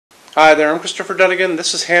Hi there, I'm Christopher Dunnigan.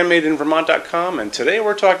 This is HandmadeInVermont.com, and today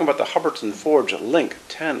we're talking about the Hubbardton Forge Link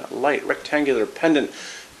 10 Light Rectangular Pendant.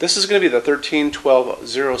 This is going to be the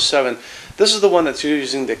 131207. This is the one that's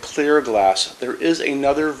using the clear glass. There is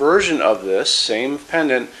another version of this, same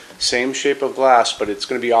pendant, same shape of glass, but it's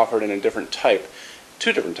going to be offered in a different type.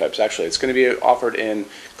 Two different types, actually. It's going to be offered in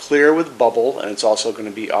clear with bubble, and it's also going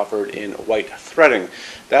to be offered in white threading.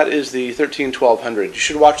 That is the 131200. You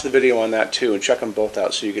should watch the video on that too and check them both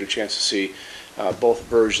out so you get a chance to see both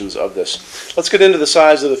versions of this. Let's get into the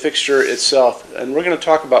size of the fixture itself, and we're going to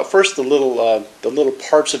talk about first the little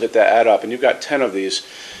parts of it that add up, and you've got 10 of these.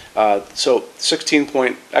 So 16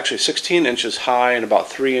 inches high and about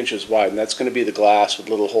 3 inches wide, and that's going to be the glass with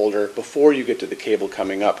little holder before you get to the cable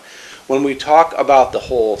coming up. When we talk about the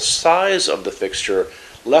whole size of the fixture,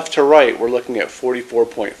 left to right, we're looking at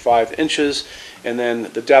 44.5 inches, and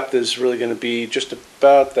then the depth is really going to be just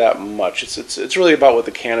about that much. It's really about what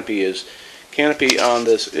the canopy is. Canopy on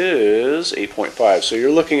this is 8.5, so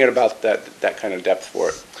you're looking at about that kind of depth for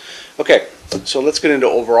it. Okay, so let's get into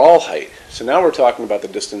overall height. So now we're talking about the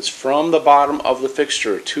distance from the bottom of the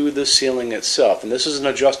fixture to the ceiling itself, and this is an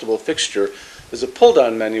adjustable fixture. There's a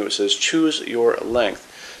pull-down menu. It says choose your length.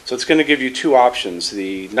 So it's going to give you two options.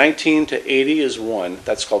 The 19 to 80 is one.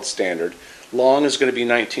 That's called standard. Long is going to be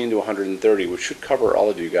 19 to 130, which should cover all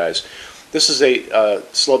of you guys. This is a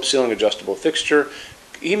slope ceiling adjustable fixture.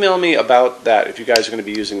 Email me about that if you guys are going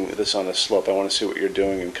to be using this on a slope. I want to see what you're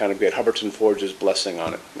doing and kind of get Hubbardton Forge's blessing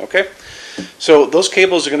on it. Okay? So those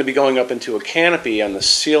cables are going to be going up into a canopy on the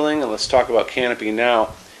ceiling, and let's talk about canopy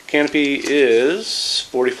now. Canopy is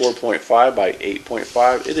 44.5 by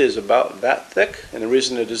 8.5. It is about that thick, and the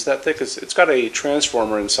reason it is that thick is it's got a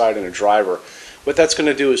transformer inside and a driver. What that's going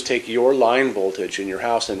to do is take your line voltage in your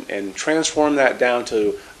house and transform that down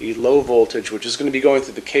to a low voltage, which is going to be going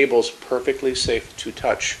through the cables perfectly safe to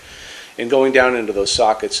touch and going down into those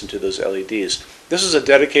sockets, into those LEDs. This is a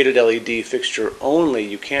dedicated LED fixture only.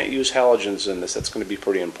 You can't use halogens in this. That's going to be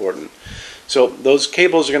pretty important. So those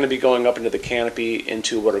cables are going to be going up into the canopy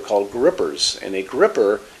into what are called grippers, and a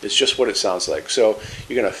gripper is just what it sounds like. So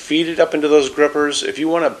you're going to feed it up into those grippers. If you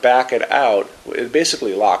want to back it out, it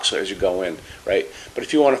basically locks as you go in, right? But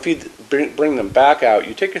if you want to bring them back out,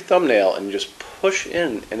 you take your thumbnail and you just push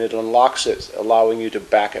in, and it unlocks it, allowing you to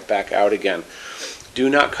back it back out again. Do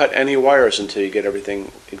not cut any wires until you get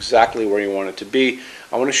everything exactly where you want it to be.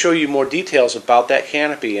 I want to show you more details about that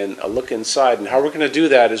canopy and a look inside, and how we're going to do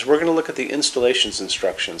that is we're going to look at the installations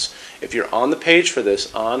instructions. If you're on the page for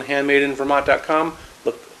this on HandmadeInVermont.com,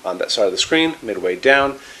 look on that side of the screen, midway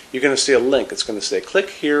down, you're going to see a link. It's going to say click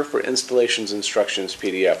here for installations instructions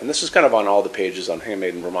PDF, and this is kind of on all the pages on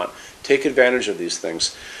Handmade in Vermont. Take advantage of these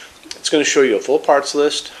things. It's going to show you a full parts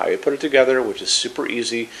list, how you put it together, which is super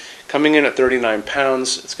easy. Coming in at 39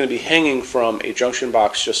 pounds, it's going to be hanging from a junction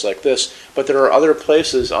box just like this, but there are other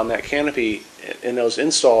places on that canopy in those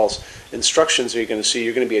installs, instructions that you're going to see.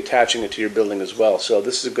 You're going to be attaching it to your building as well, so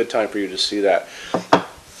this is a good time for you to see that.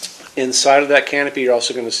 Inside of that canopy, you're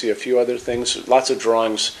also going to see a few other things, lots of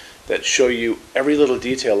drawings that show you every little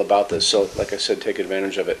detail about this, so like I said, take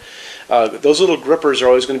advantage of it. Those little grippers are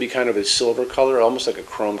always going to be kind of a silver color, almost like a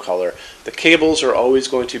chrome color. The cables are always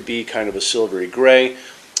going to be kind of a silvery gray.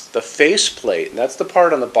 The faceplate, and that's the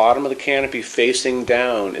part on the bottom of the canopy facing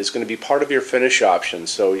down, is going to be part of your finish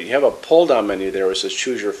options. So you have a pull-down menu there where it says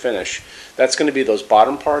choose your finish. That's going to be those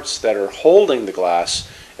bottom parts that are holding the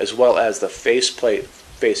glass, as well as the faceplate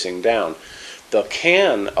facing down. The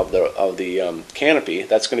can of the canopy,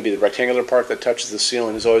 that's going to be the rectangular part that touches the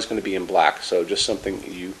ceiling, is always going to be in black. So just something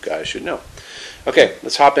you guys should know. Okay,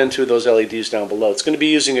 let's hop into those LEDs down below. It's going to be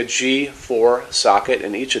using a G4 socket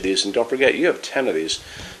in each of these, and don't forget you have 10 of these.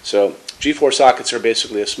 So G4 sockets are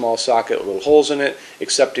basically a small socket with little holes in it,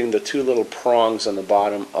 excepting the two little prongs on the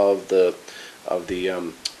bottom of the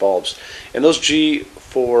bulbs. And those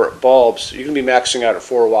G4 bulbs, you're going to be maxing out at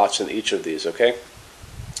 4 watts in each of these, okay?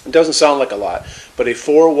 It doesn't sound like a lot, but a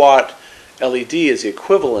 4-watt LED is the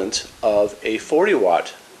equivalent of a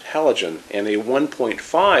 40-watt halogen, and a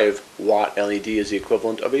 1.5-watt LED is the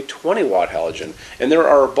equivalent of a 20-watt halogen. And there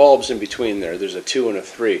are bulbs in between there. There's a 2 and a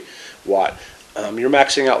 3-watt. You're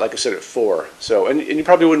maxing out, like I said, at 4. So, and you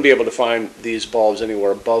probably wouldn't be able to find these bulbs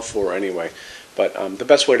anywhere above 4 anyway. But the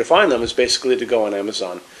best way to find them is basically to go on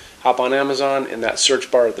Amazon. Hop on Amazon, in that search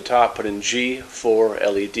bar at the top, put in G4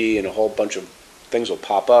 LED, and a whole bunch of things will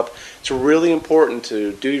pop up. It's really important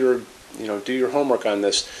to do your homework on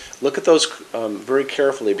this. Look at those very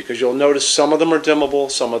carefully, because you'll notice some of them are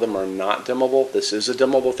dimmable, some of them are not dimmable. This is a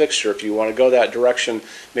dimmable fixture. If you want to go that direction,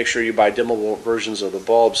 make sure you buy dimmable versions of the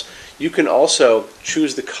bulbs. You can also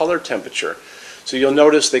choose the color temperature. So you'll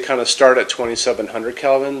notice they kind of start at 2700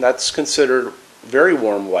 Kelvin. That's considered very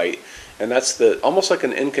warm white, and that's almost like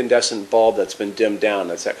an incandescent bulb that's been dimmed down.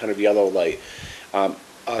 That's that kind of yellow light.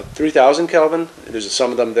 3000 Kelvin, there's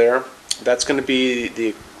some of them there. That's going to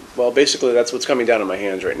be well, basically that's what's coming down in my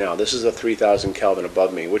hands right now. This is a 3000 Kelvin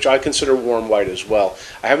above me, which I consider warm white as well.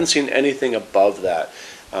 I haven't seen anything above that.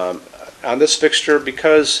 On this fixture,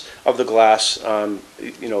 because of the glass,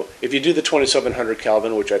 you know, if you do the 2700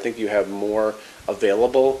 Kelvin, which I think you have more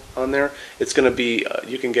available on there, it's going to be,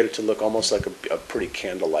 you can get it to look almost like a pretty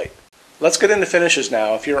candlelight. Let's get into finishes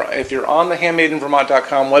now. If you're on the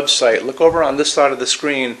HandmadeInVermont.com website, look over on this side of the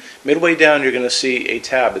screen. Midway down, you're going to see a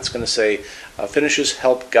tab. It's going to say Finishes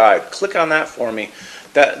Help Guide. Click on that for me.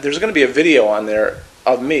 There's going to be a video on there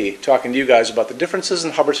of me talking to you guys about the differences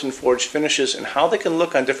in Hubbardton forged finishes and how they can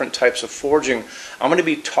look on different types of forging. I'm going to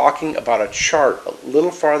be talking about a chart a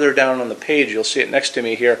little farther down on the page. You'll see it next to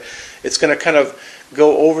me here. It's going to kind of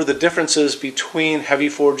go over the differences between heavy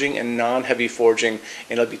forging and non-heavy forging,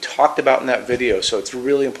 and it'll be talked about in that video. So it's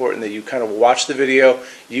really important that you kind of watch the video,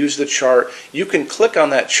 use the chart. You can click on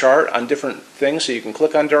that chart on different things. So you can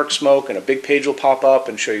click on dark smoke and a big page will pop up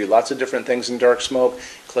and show you lots of different things in dark smoke.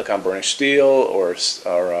 Click on burnished steel or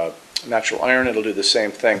natural iron, it'll do the same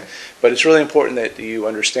thing. But it's really important that you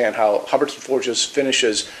understand how Hubbardton Forge's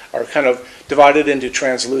finishes are kind of divided into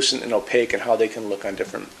translucent and opaque and how they can look on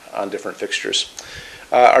different fixtures.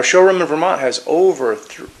 Our showroom in Vermont has we're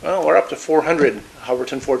up to 400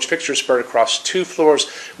 Hubbardton Forge fixtures spread across 2 floors.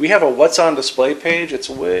 We have a What's on Display page. It's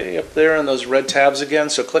way up there in those red tabs again,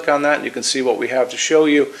 so click on that and you can see what we have to show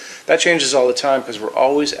you. That changes all the time because we're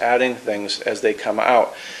always adding things as they come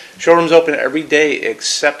out. Showroom's open every day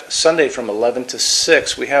except Sunday from 11 to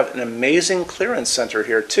 6. We have an amazing clearance center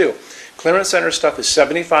here too. Clearance center stuff is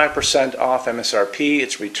 75% off MSRP.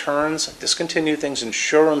 It's returns, discontinued things, and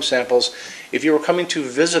showroom samples. If you were coming to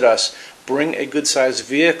visit us, bring a good-sized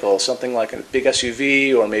vehicle, something like a big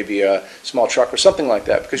SUV or maybe a small truck or something like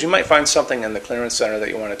that, because you might find something in the clearance center that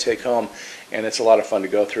you want to take home, and it's a lot of fun to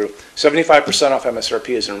go through. 75% off MSRP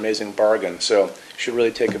is an amazing bargain, so you should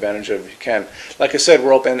really take advantage of it if you can. Like I said,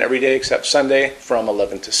 we're open every day except Sunday from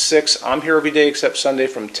 11 to 6. I'm here every day except Sunday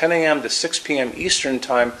from 10 a.m. to 6 p.m. Eastern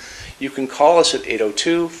Time. You can call us at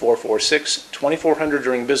 802-446-2400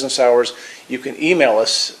 during business hours. You can email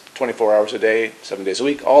us 24 hours a day, 7 days a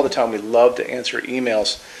week, all the time. We love to answer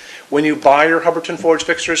emails. When you buy your Hubbardton Forge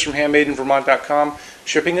fixtures from HandmadeInVermont.com,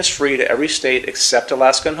 shipping is free to every state except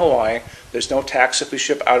Alaska and Hawaii. There's no tax if we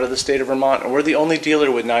ship out of the state of Vermont, and we're the only dealer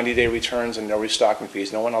with 90-day returns and no restocking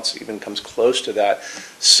fees. No one else even comes close to that.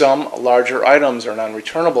 Some larger items are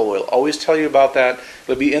non-returnable. We'll always tell you about that.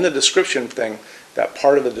 It'll be in the description thing, that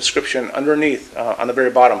part of the description underneath on the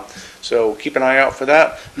very bottom. So keep an eye out for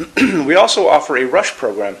that. We also offer a rush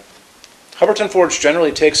program. Hubbardton Forge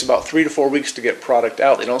generally takes about 3 to 4 weeks to get product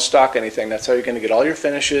out. They don't stock anything. That's how you're going to get all your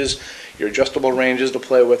finishes, your adjustable ranges to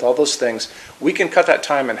play with, all those things. We can cut that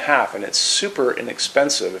time in half, and it's super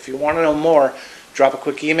inexpensive. If you want to know more, drop a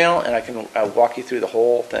quick email, and I'll walk you through the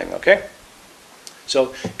whole thing, okay? So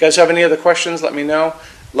if you guys have any other questions, let me know.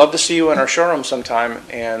 Love to see you in our showroom sometime,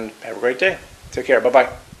 and have a great day. Take care. Bye-bye.